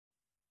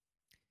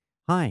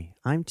Hi,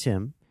 I'm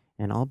Tim,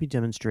 and I'll be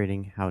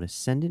demonstrating how to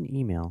send an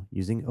email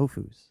using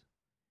Ofuz.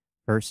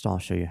 First, I'll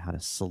show you how to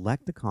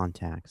select the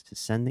contacts to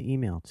send the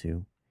email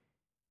to.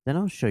 Then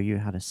I'll show you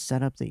how to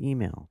set up the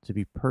email to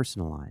be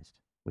personalized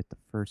with the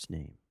first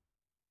name.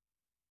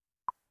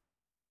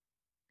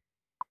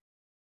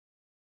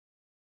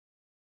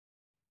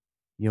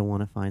 You'll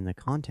want to find the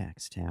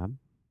Contacts tab.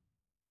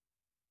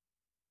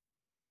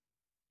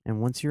 And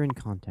once you're in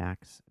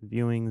Contacts,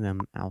 viewing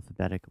them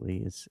alphabetically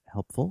is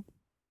helpful.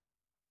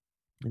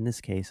 In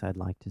this case, I'd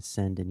like to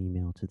send an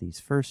email to these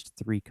first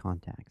three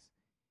contacts.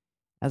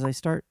 As I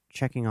start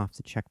checking off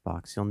the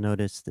checkbox, you'll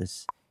notice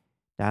this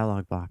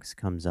dialog box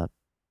comes up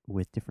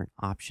with different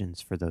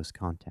options for those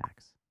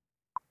contacts.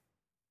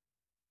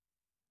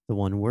 The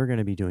one we're going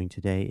to be doing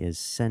today is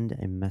send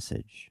a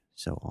message.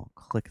 So I'll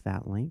click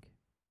that link.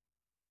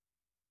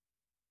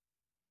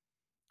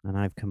 And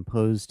I've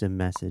composed a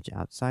message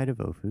outside of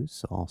Ofuz,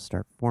 so I'll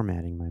start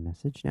formatting my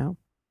message now.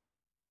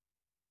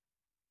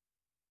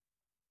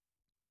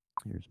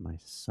 Here's my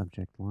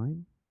subject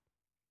line.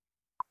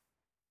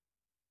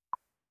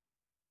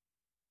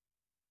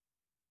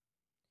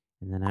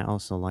 And then I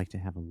also like to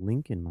have a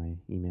link in my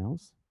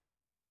emails.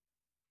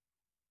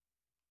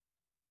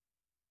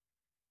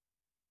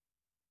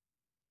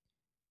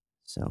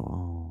 So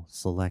I'll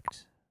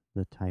select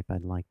the type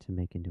I'd like to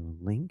make into a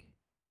link.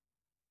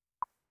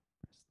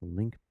 Press the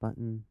link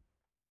button.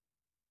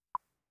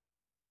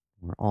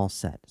 We're all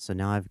set. So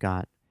now I've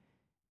got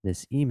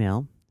this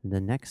email. The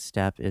next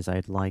step is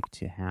I'd like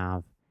to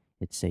have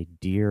it say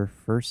Dear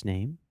First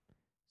Name.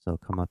 So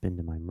come up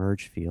into my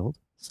merge field,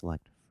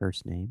 select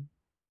first name.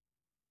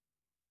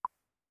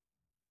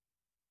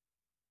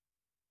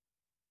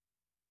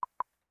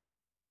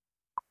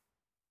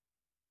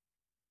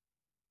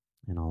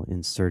 And I'll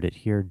insert it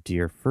here,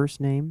 Dear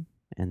First Name,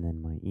 and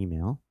then my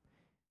email.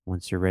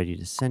 Once you're ready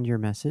to send your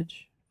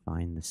message,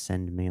 find the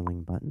Send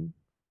Mailing button.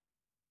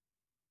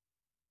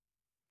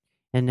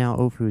 And now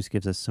Ofuz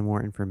gives us some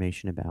more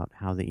information about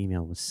how the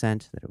email was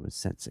sent, that it was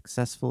sent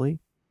successfully.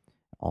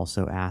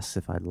 Also asks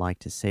if I'd like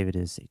to save it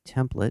as a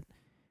template,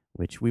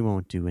 which we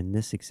won't do in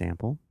this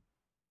example.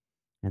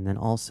 And then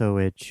also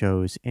it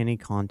shows any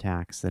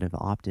contacts that have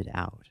opted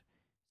out.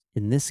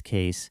 In this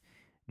case,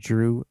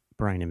 Drew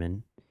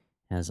Breineman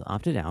has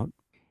opted out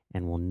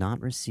and will not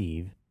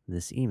receive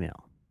this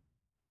email.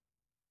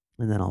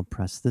 And then I'll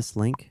press this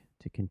link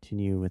to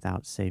continue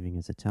without saving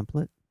as a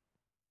template.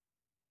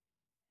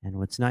 And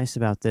what's nice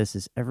about this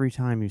is every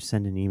time you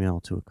send an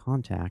email to a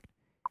contact,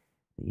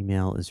 the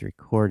email is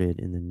recorded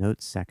in the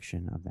notes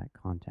section of that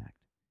contact.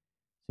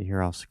 So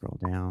here I'll scroll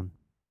down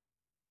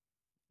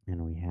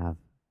and we have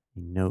a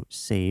note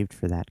saved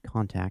for that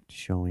contact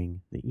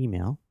showing the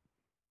email.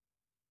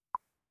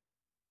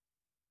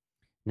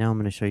 Now I'm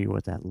going to show you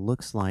what that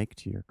looks like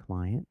to your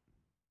client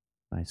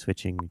by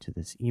switching to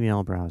this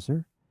email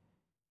browser.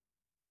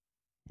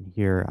 And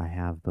here I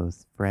have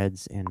both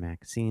Fred's and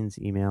Maxine's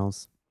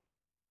emails.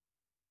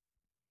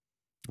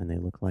 And they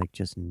look like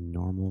just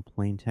normal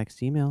plain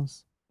text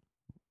emails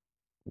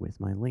with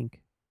my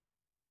link.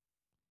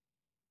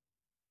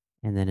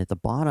 And then at the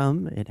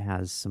bottom, it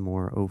has some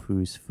more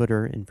Ofuz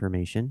footer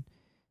information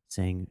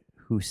saying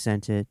who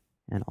sent it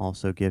and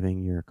also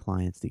giving your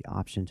clients the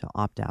option to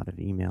opt out of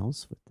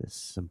emails with this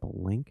simple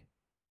link.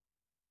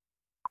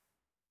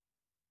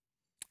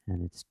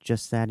 And it's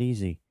just that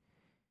easy.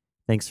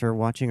 Thanks for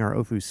watching our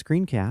Ofuz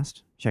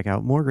screencast. Check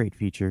out more great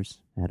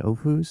features at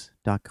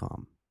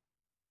ofuz.com.